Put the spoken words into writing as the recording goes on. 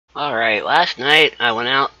Alright, last night I went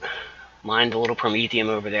out, mined a little promethium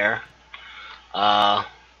over there. Uh,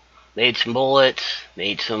 Made some bullets,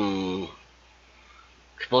 made some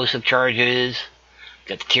explosive charges,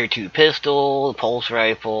 got the tier 2 pistol, the pulse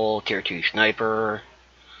rifle, tier 2 sniper.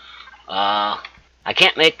 I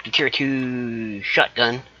can't make the tier 2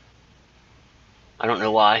 shotgun. I don't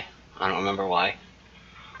know why. I don't remember why.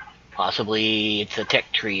 Possibly it's a tech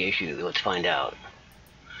tree issue. Let's find out.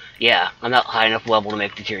 Yeah, I'm not high enough level to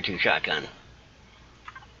make the tier 2 shotgun.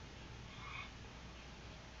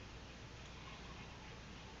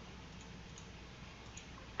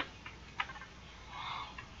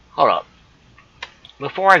 Hold up.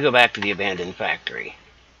 Before I go back to the abandoned factory,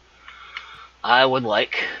 I would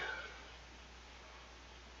like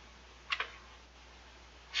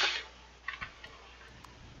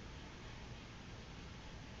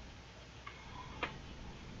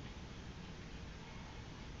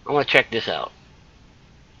I want to check this out.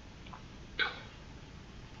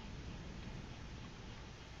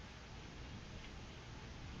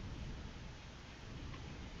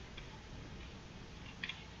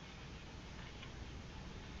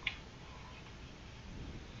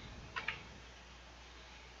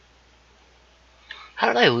 How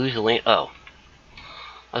did I lose the land? Oh,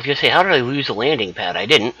 I was gonna say, how did I lose the landing pad? I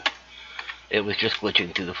didn't. It was just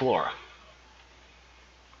glitching through the floor.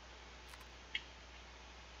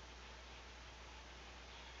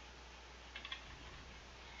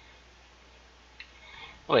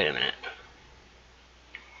 Wait a minute.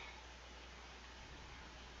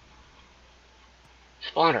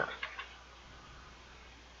 Spawner.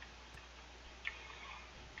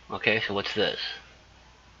 Okay, so what's this?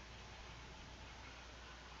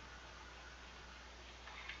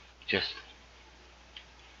 Just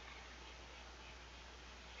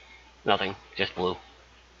nothing. Just blue.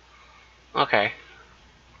 Okay.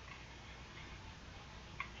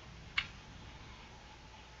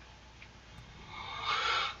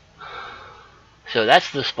 So that's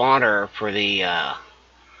the spawner for the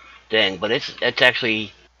thing, but it's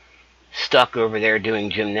actually stuck over there doing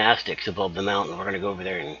gymnastics above the mountain. We're gonna go over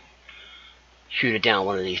there and shoot it down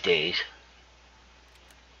one of these days.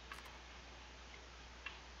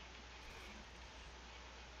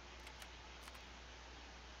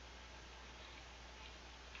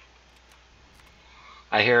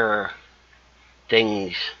 I hear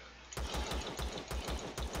things.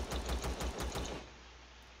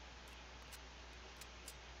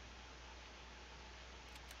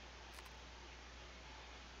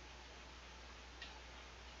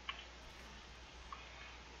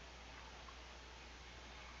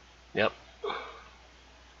 Yep.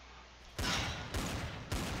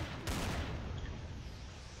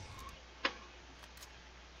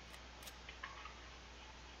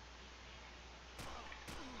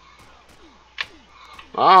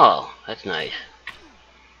 Oh, that's nice.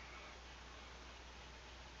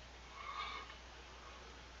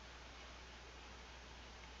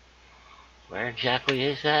 Where exactly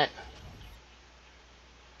is that?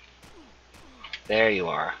 There you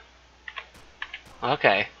are.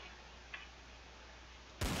 Okay.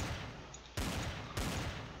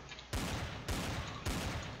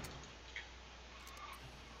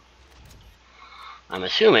 I'm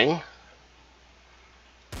assuming.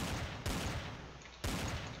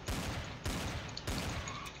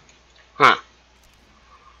 Huh.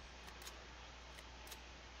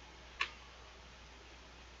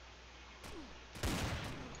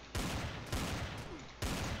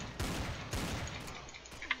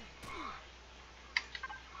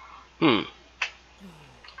 Hmm.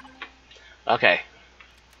 Okay.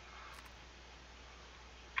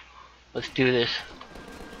 Let's do this.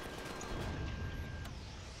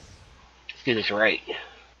 Let's do this right.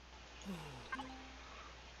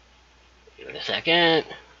 Give it a second.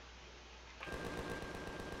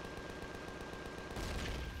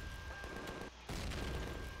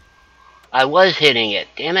 I was hitting it.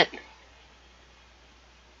 Damn it.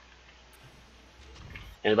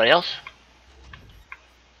 Anybody else?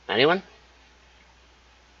 Anyone?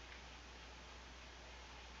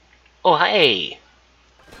 Oh, hey.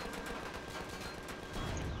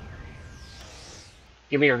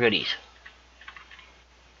 Give me your goodies.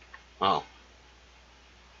 Oh.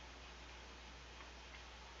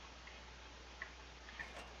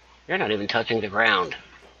 You're not even touching the ground.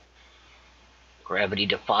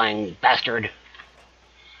 Gravity-defying bastard.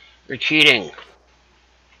 You're cheating.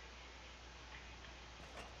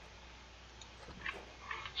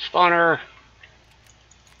 Spawner.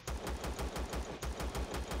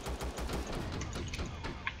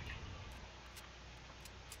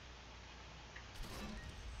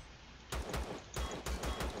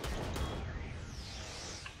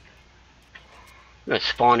 I'm gonna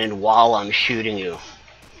spawn in while I'm shooting you.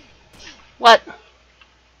 What?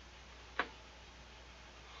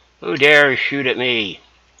 Who dares shoot at me?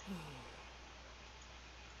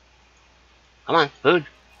 Come on, food.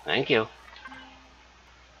 Thank you.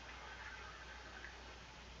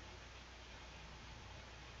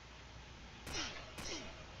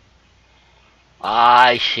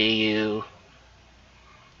 I see you.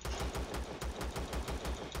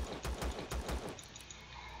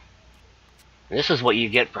 This is what you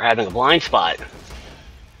get for having a blind spot.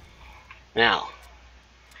 Now,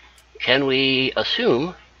 can we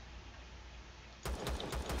assume...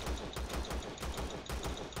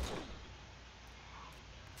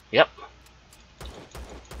 Yep.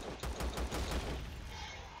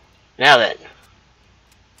 Now then.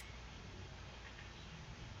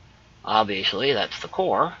 Obviously, that's the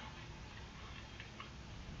core.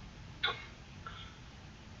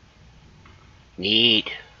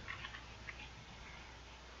 Neat.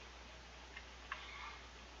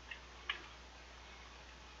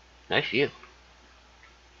 Nice view.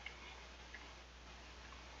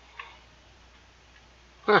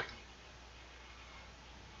 Huh.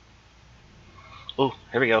 Oh,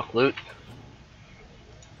 here we go. Loot.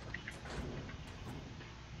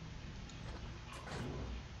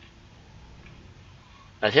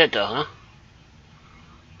 That's it though, huh?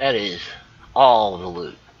 That is all the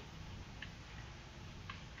loot.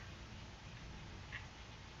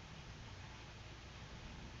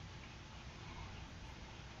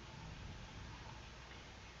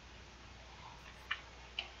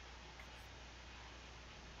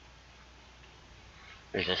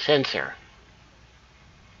 There's a sensor.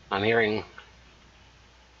 I'm hearing...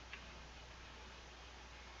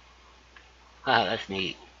 Ah, that's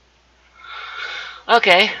neat.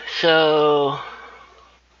 Okay, so...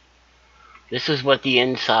 This is what the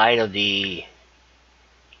inside of the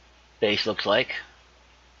base looks like.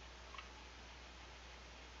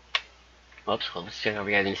 Oops, well, let's check over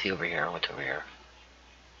here. I didn't see over here. What's over here?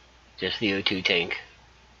 Just the O2 tank.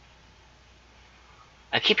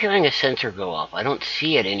 I keep hearing a sensor go off. I don't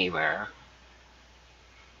see it anywhere.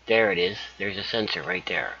 There it is. There's a sensor right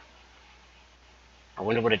there. I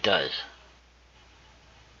wonder what it does.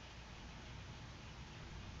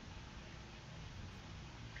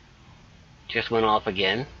 Just went off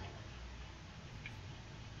again.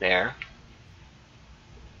 There.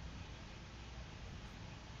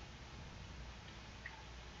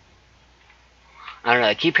 I don't know.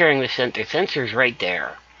 I keep hearing the sensor's right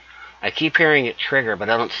there. I keep hearing it trigger, but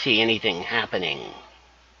I don't see anything happening.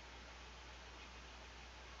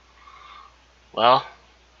 Well,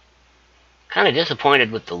 kind of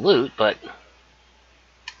disappointed with the loot, but...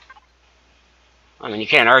 I mean, you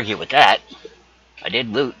can't argue with that. I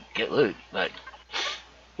did get loot, but...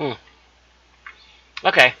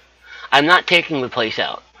 Okay. I'm not taking the place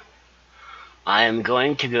out. I am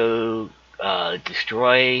going to go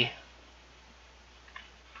destroy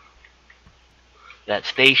that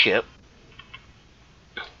spaceship.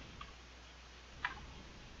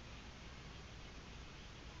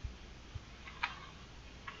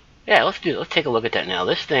 Yeah, let's take a look at that now.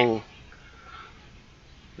 This thing...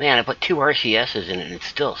 Man, I put 2 RCSs in it and it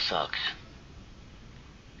still sucks.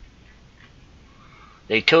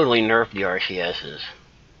 They totally nerfed the RCSs.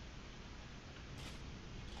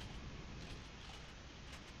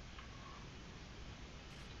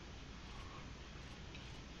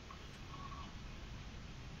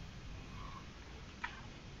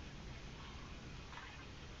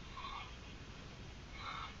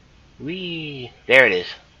 There it is.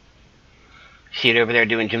 See it over there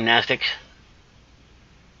doing gymnastics?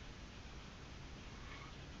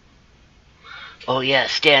 Oh yeah,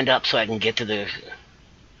 stand up so I can get to the...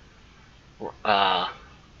 Oh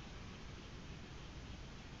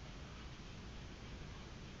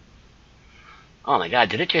my god,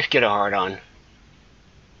 did it just get a hard on?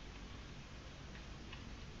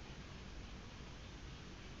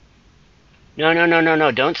 No, no, no, no,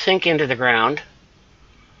 no, don't sink into the ground.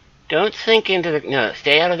 Don't sink into the... No,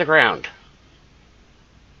 stay out of the ground.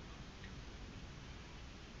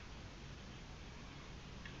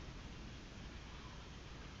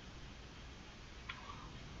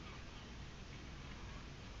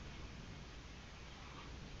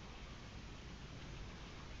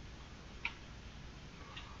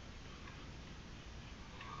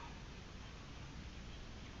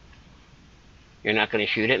 You're not going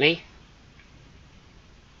to shoot at me?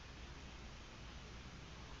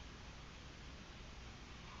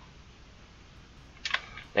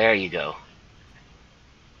 There you go.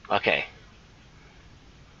 Okay.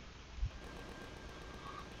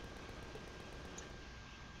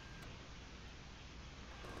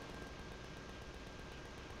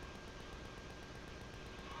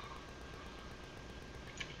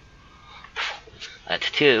 That's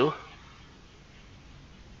 2.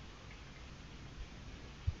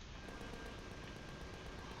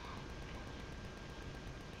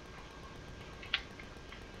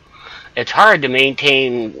 It's hard to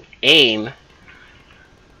maintain aim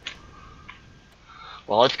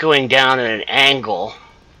while it's going down at an angle,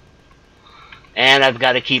 and I've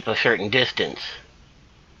got to keep a certain distance.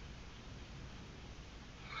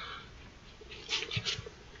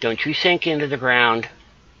 Don't you sink into the ground.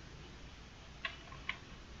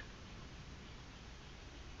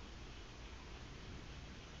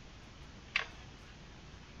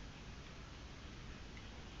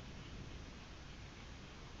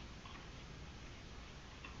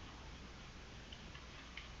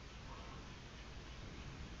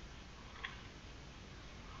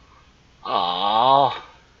 Aww.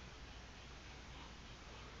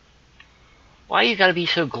 Why you gotta be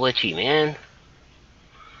so glitchy, man?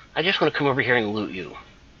 I just want to come over here and loot you.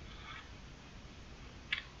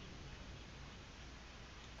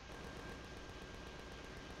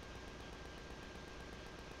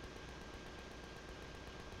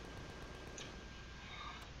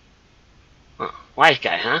 Huh. Wise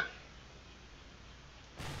guy, huh?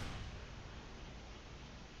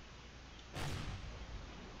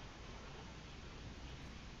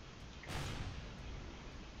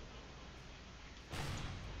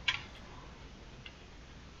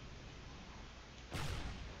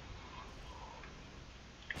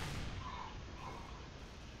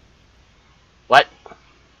 What?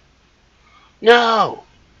 No!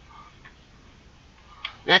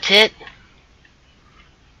 That's it?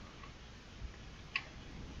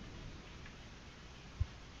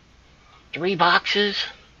 Three boxes?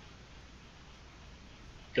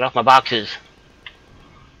 Get off my boxes.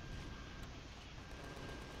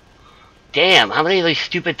 Damn, how many of these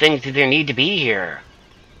stupid things do there need to be here?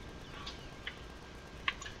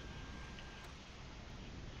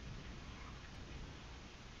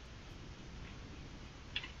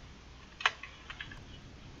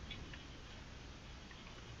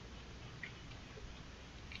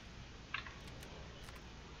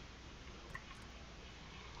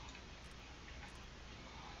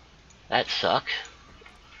 That sucks.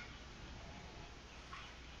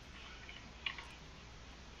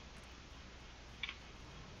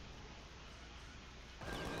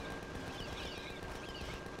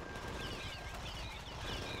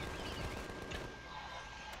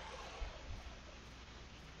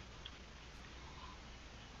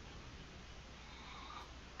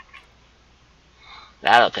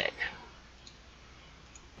 That'll take.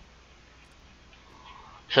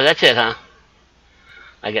 So that's it, huh?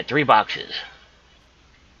 I get 3 boxes.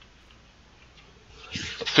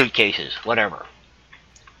 Suitcases, whatever.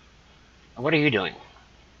 What are you doing?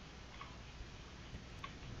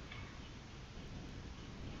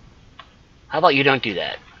 How about you don't do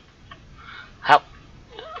that? How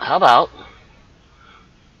about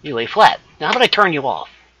you lay flat? Now how about I turn you off?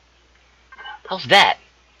 How's that?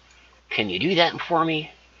 Can you do that for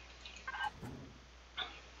me?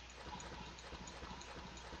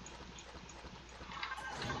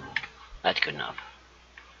 That's good enough.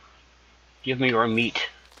 Give me your meat.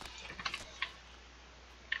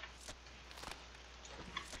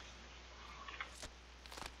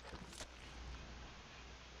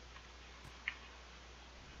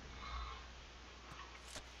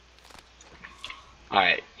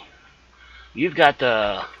 Alright. You've got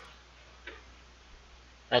the...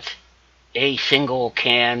 That's a single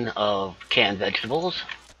can of canned vegetables.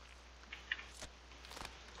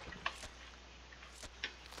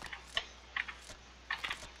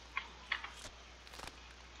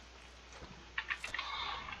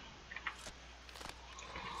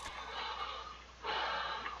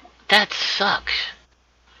 That sucks.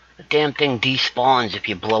 The damn thing despawns if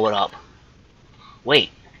you blow it up.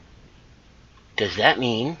 Wait. Does that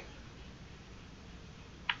mean...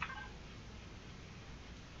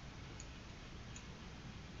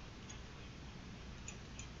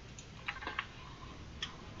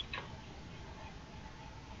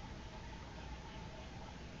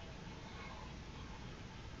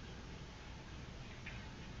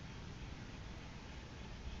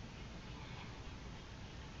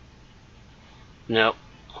 Nope.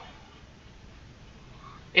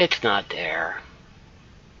 It's not there.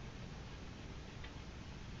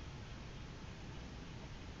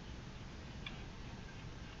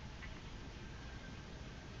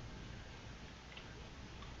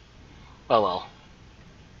 Oh well.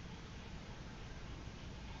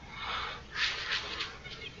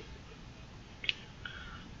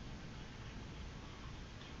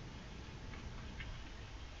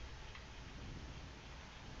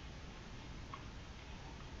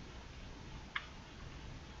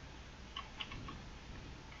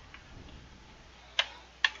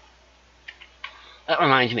 That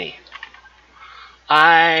reminds me.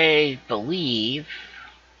 I believe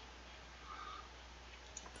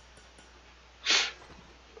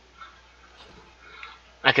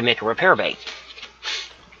I can make a repair bay.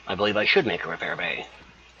 I believe I should make a repair bay.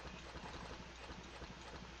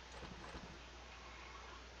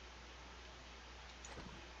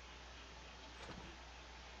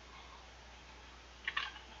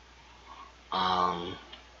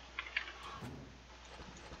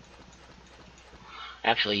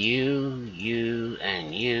 Actually, you,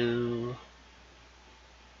 and you.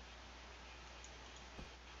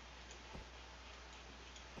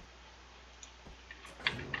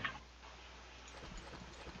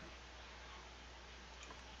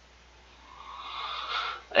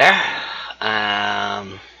 There.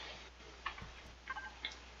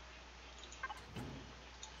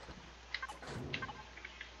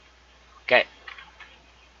 Okay.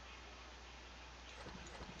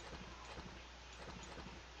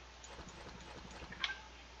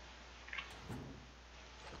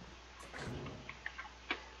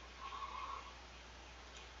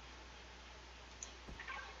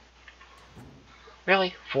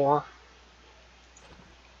 Really? 4?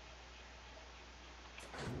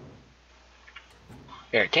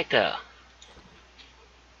 Here, take the...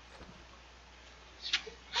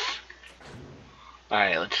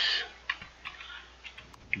 Alright, let's...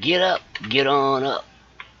 Get up. Get on up.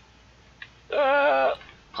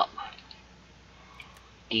 Hop.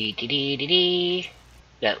 Dee dee dee dee dee.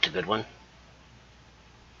 That's a good one.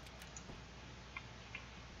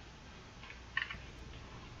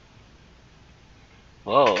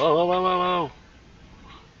 Whoa, whoa, whoa, whoa, whoa, whoa.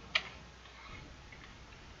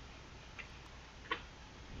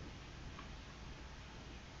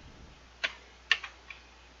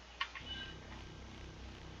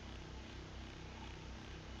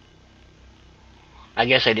 I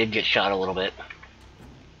guess I did get shot a little bit.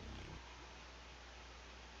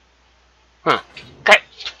 Huh. Okay.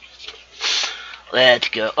 Let's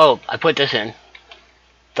go. Oh, I put this in.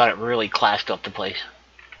 Thought it really classed up the place.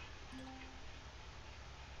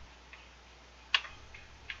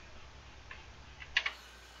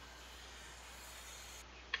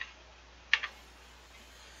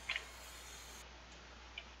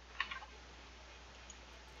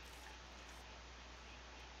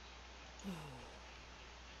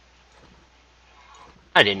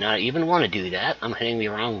 I did not even want to do that. I'm hitting the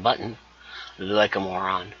wrong button. Like a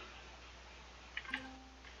moron.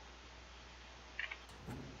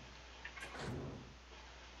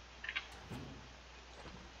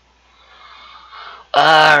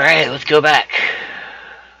 Alright, let's go back.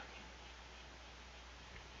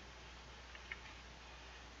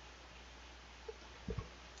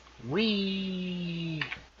 Whee!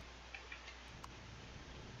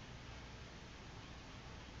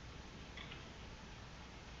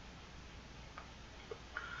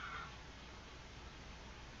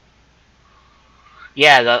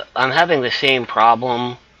 Yeah, I'm having the same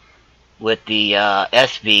problem with the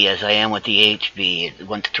SV as I am with the HV. It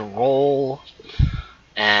wants to roll,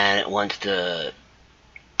 and it wants to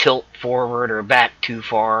tilt forward or back too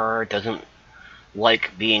far. It doesn't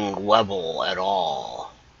like being level at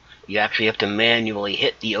all. You actually have to manually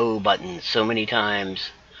hit the O button so many times,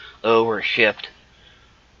 O or Shift.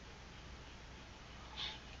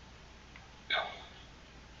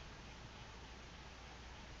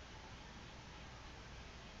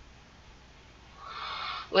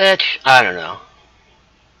 Which, I don't know.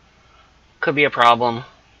 Could be a problem.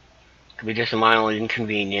 Could be just a mild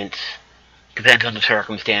inconvenience. Depends on the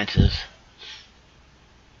circumstances.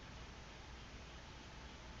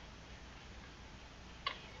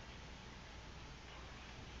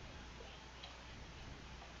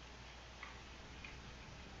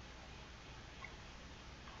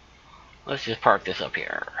 Let's just park this up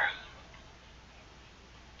here.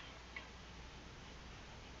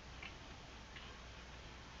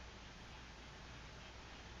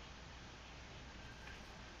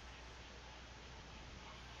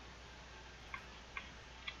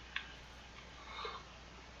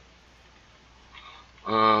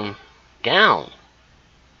 Down.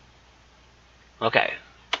 Okay.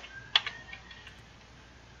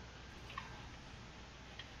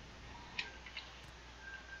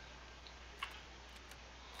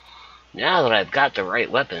 Now that I've got the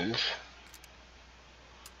right weapons,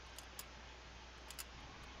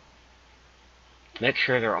 make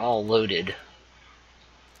sure they're all loaded.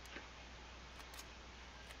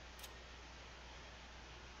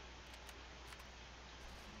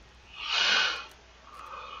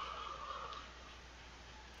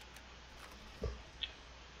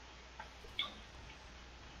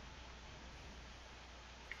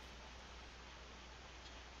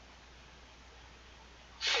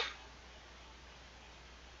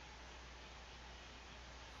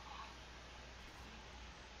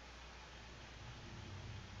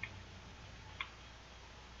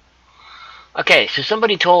 Okay, so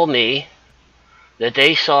somebody told me that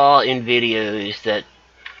they saw in videos that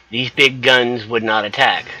these big guns would not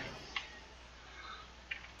attack.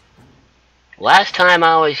 Last time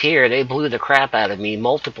I was here, they blew the crap out of me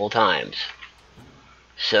multiple times.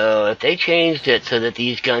 So if they changed it so that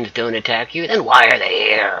these guns don't attack you, then why are they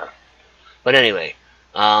here? But anyway,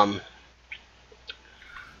 so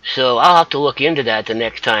I'll have to look into that the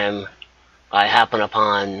next time I happen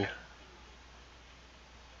upon...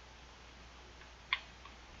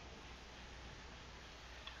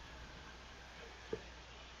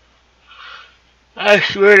 I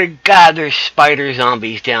swear to God, there's spider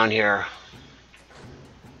zombies down here.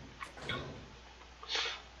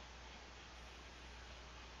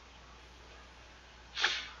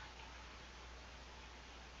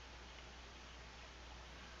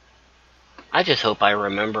 I just hope I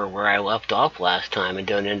remember where I left off last time and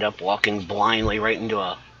don't end up walking blindly right into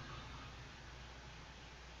a...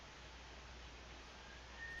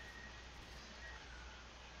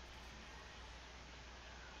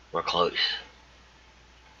 We're close.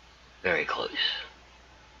 Very close.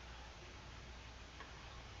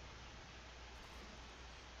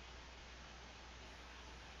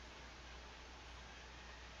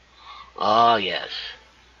 Oh, yes.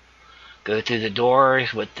 Go through the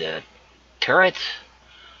doors with the turrets,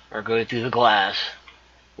 or go through the glass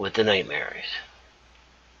with the nightmares.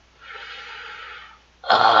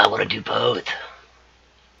 I want to do both.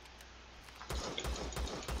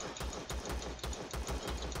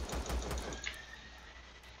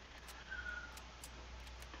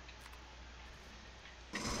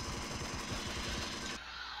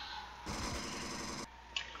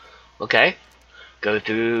 Okay. Go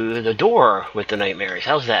through the door with the nightmares.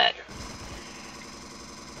 How's that?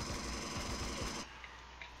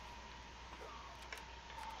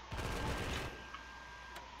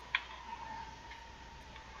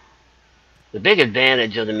 The big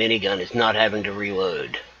advantage of the minigun is not having to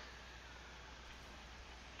reload.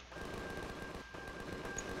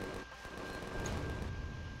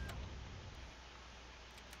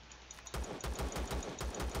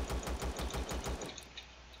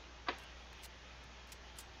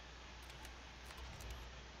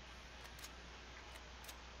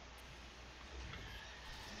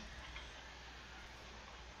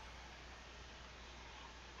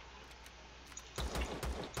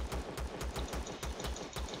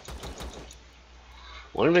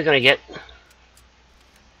 When are we going to get...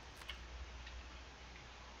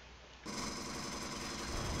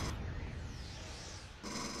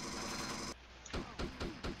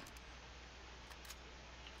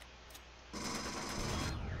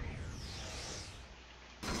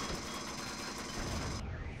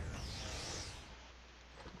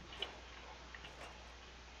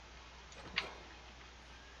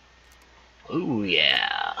 Ooh,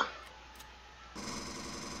 yeah.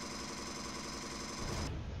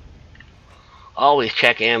 Always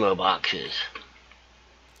check ammo boxes.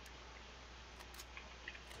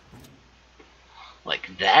 Like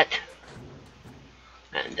that.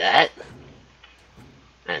 And that.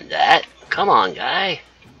 And that. Come on, guy.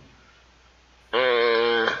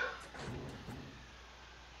 Eh.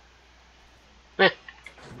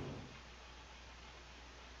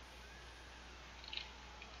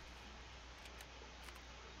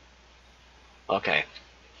 Okay.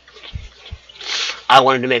 I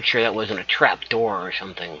wanted to make sure that wasn't a trap door or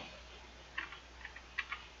something.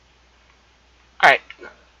 Alright.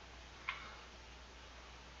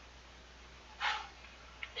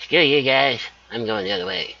 Screw you guys. I'm going the other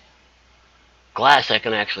way. Glass I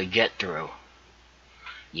can actually get through.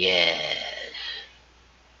 Yes.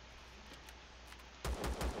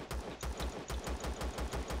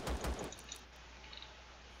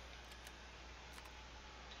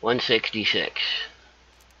 $166.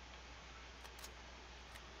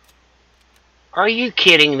 Are you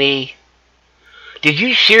kidding me? Did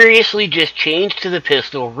you seriously just change to the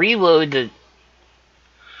pistol, reload the...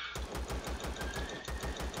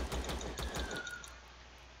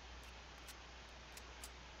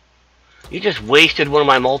 You just wasted one of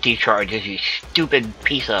my multi-charges, you stupid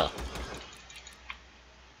piece of...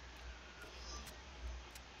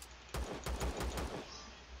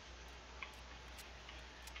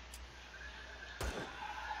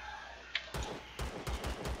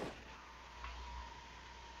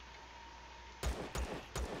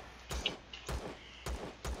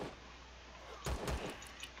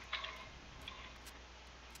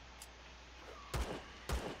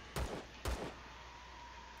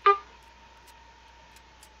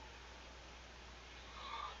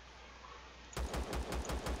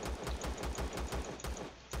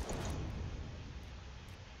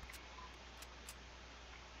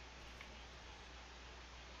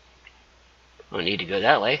 I don't need to go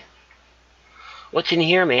that way. What's in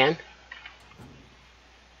here, man?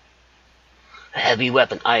 A heavy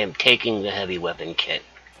weapon. I am taking the heavy weapon kit.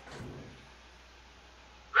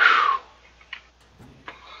 Whew.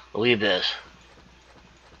 I'll leave this.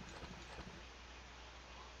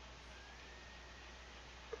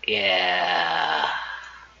 Yeah.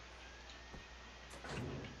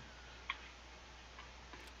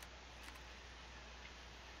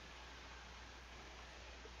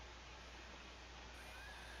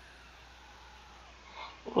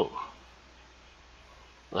 Ooh.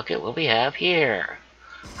 Look at what we have here.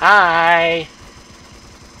 Hi!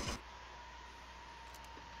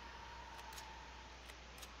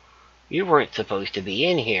 You weren't supposed to be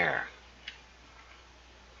in here.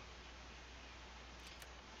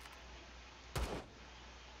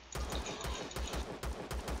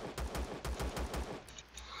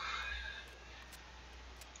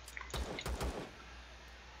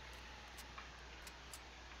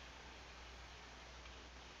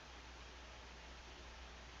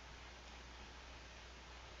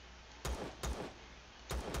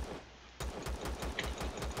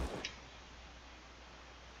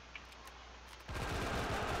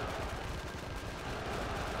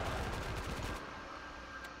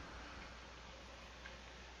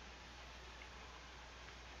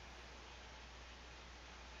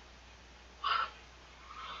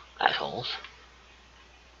 Assholes.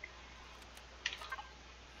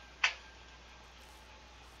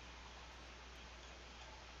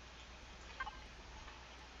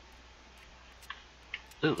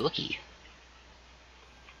 Ooh, looky.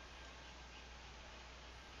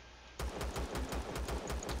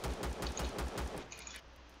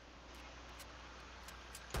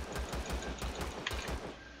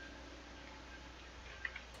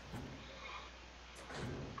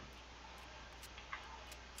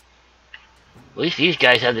 At least these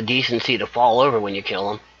guys have the decency to fall over when you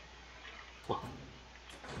kill them.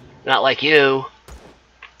 Not like you.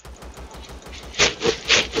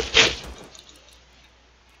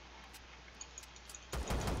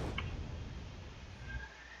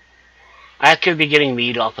 I could be getting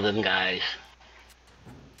meat off of them guys.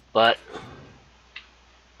 But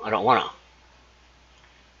I don't wanna.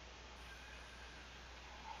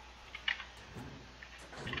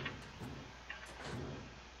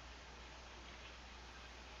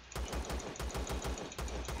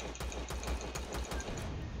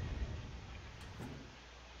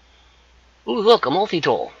 Ooh, look, a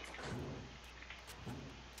multi-tool.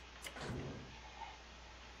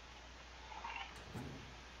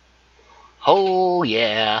 Oh,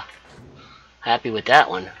 yeah. Happy with that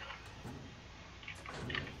one.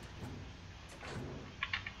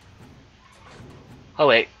 Oh,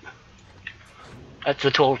 wait. That's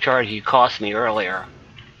the toll charge you cost me earlier.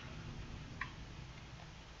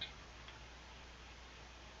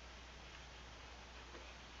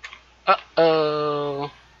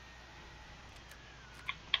 Uh-oh.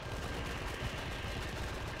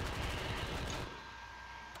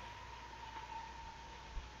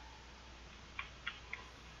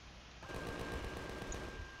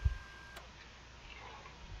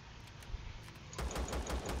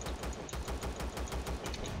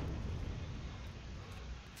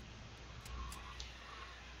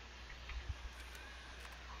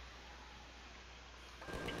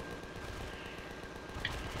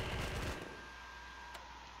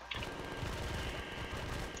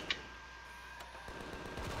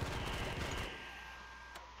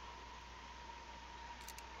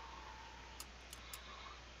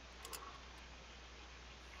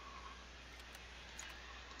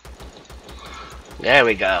 There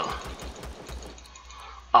we go.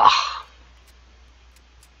 Ah.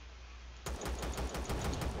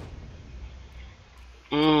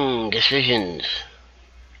 Decisions.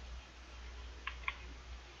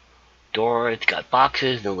 Door, it's got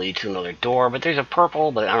boxes, and leads to another door, but there's a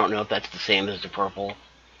purple, but I don't know if that's the same as the purple.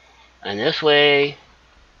 And this way...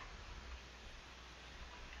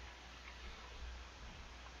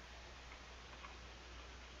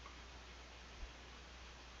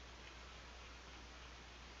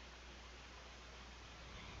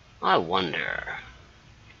 I wonder...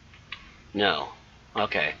 No.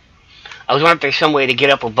 Okay. I was wondering if there's some way to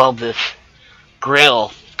get up above this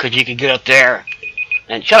grill, because you could get up there.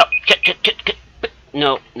 And shut up!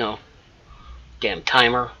 No, no. Damn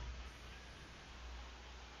timer.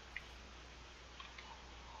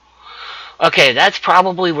 Okay, that's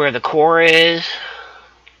probably where the core is.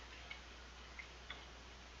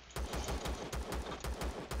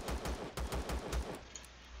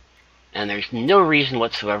 And there's no reason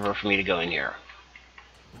whatsoever for me to go in here.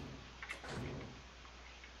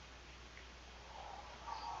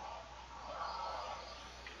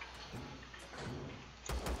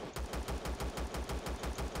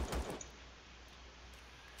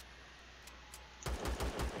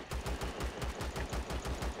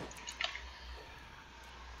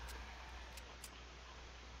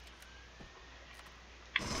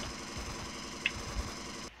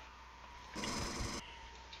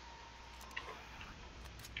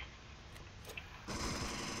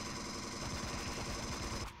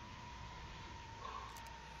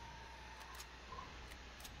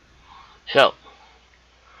 So,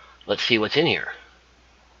 let's see what's in here.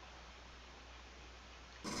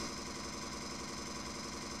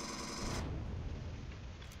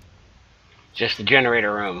 Just the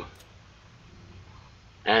generator room.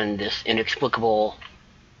 And this inexplicable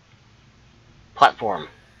platform.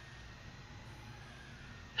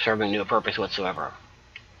 Serving no purpose whatsoever.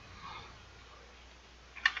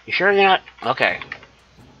 You sure you're not? Okay.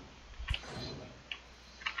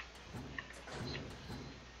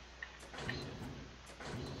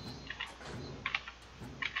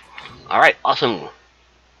 Alright, awesome.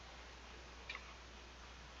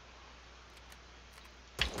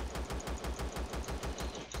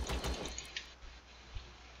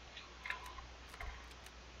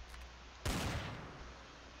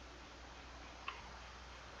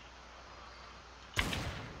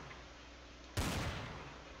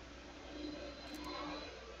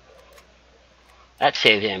 That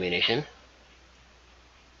saves ammunition.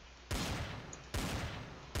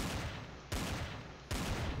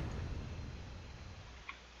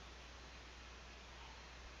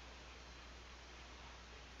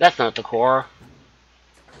 That's not the core.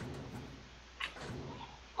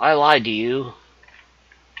 I lied to you.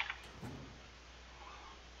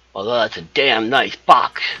 Although that's a damn nice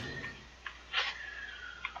box.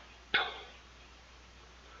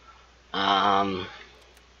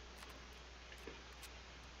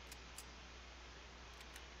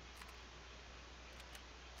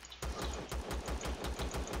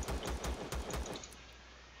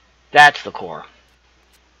 That's the core.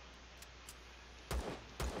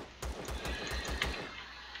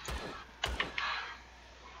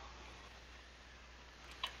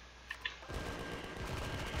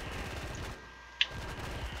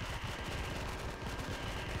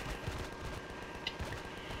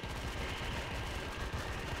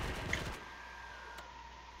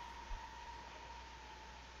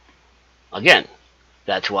 Again,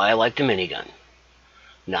 that's why I like the minigun.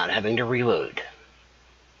 Not having to reload.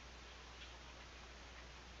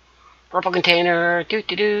 Purple container,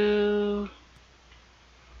 doo-doo-doo.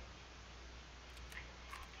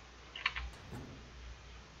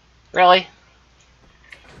 Really?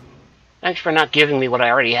 Thanks for not giving me what I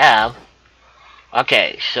already have.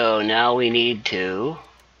 Okay, so now we need to...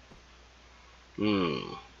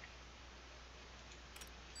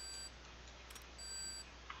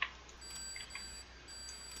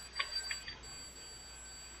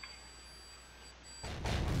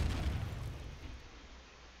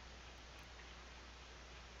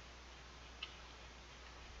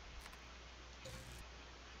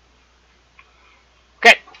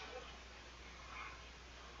 Okay.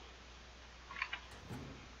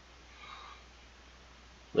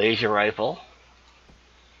 Laser rifle.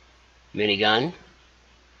 Minigun.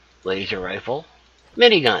 Laser rifle.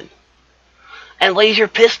 Minigun. And laser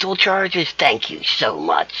pistol charges. Thank you so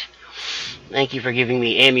much. Thank you for giving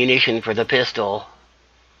me ammunition for the pistol.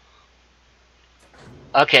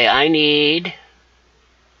 Okay, I need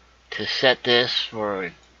to set this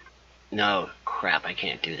for... No, crap, I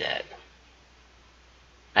can't do that.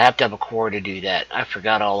 I have to have a core to do that. I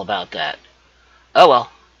forgot all about that. Oh well.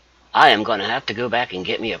 I am going to have to go back and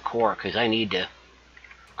get me a core, because I need to...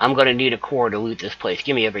 I'm going to need a core to loot this place.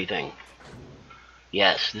 Give me everything.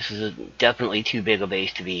 Yes, this is definitely too big a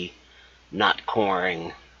base to be not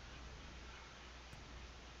coring.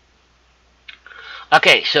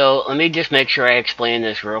 Okay, so let me just make sure I explain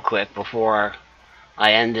this real quick before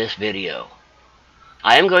I end this video.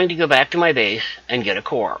 I am going to go back to my base and get a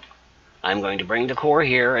core. I'm going to bring the core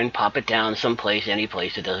here and pop it down someplace, any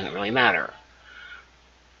place, it doesn't really matter.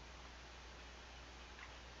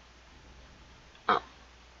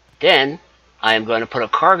 Then, I am going to put a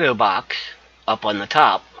cargo box up on the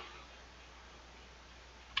top.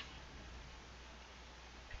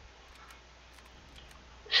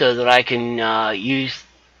 So that I can use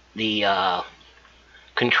the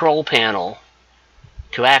control panel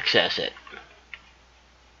to access it.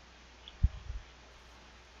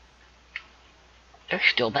 There's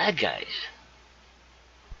still bad guys.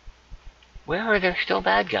 Where are there still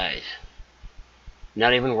bad guys?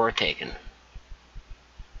 Not even worth taking.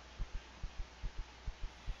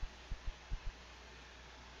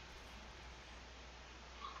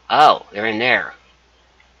 Oh, they're in there.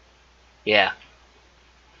 Yeah.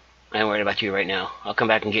 I ain't worried about you right now. I'll come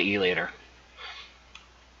back and get you later.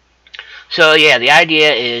 So yeah, the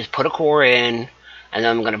idea is put a core in, and then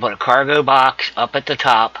I'm going to put a cargo box up at the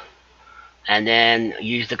top, and then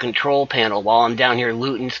use the control panel while I'm down here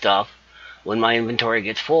looting stuff. When my inventory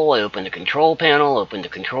gets full, I open the control panel, open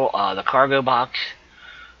the cargo box,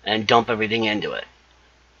 and dump everything into it.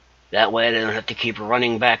 That way I don't have to keep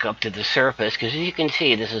running back up to the surface, because as you can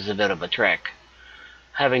see, this is a bit of a trick.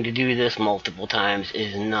 Having to do this multiple times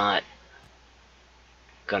is not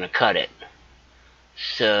gonna cut it.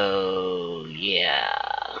 So,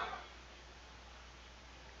 yeah.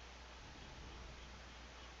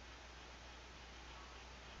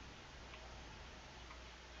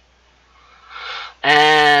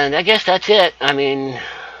 And I guess that's it. I mean,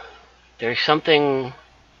 there's something...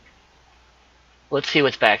 Let's see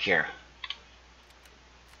what's back here.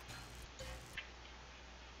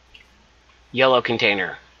 Yellow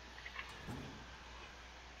container.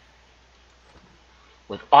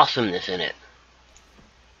 With awesomeness in it.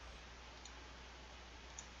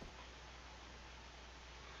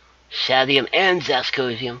 Sadium and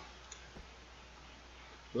Zascosium.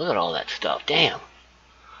 Look at all that stuff. Damn.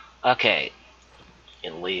 Okay.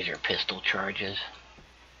 And laser pistol charges.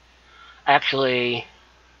 Actually,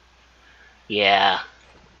 yeah.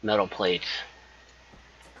 Metal plates.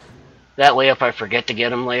 That way if I forget to get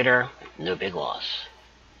them later, no big loss.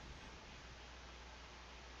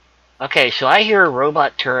 Okay, so I hear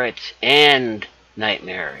robot turrets and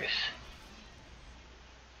nightmares.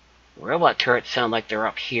 Robot turrets sound like they're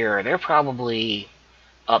up here. They're probably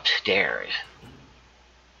upstairs.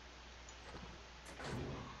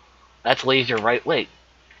 That's laser wait.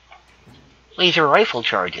 Laser rifle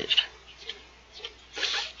charges.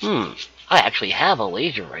 I actually have a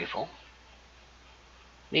laser rifle.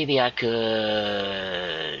 Maybe I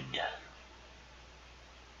could...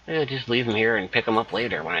 Maybe I'll just leave them here and pick them up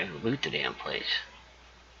later when I loot the damn place.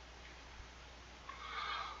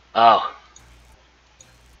 Oh.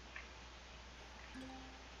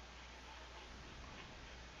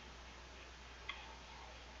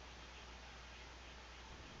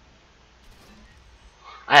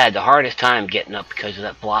 I had the hardest time getting up because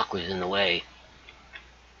that block was in the way.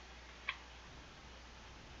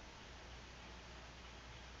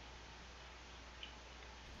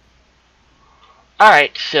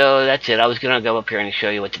 Alright, so that's it. I was going to go up here and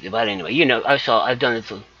show you what to do. But anyway, you know, I've done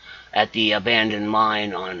this at the abandoned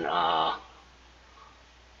mine on,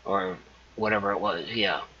 or whatever it was,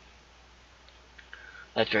 yeah.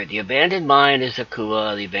 That's right, the abandoned mine is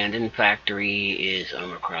Akua, the abandoned factory is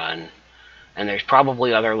Omicron, and there's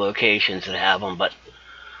probably other locations that have them, but...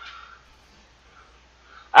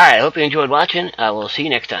 Alright, I hope you enjoyed watching. I will see you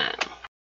next time.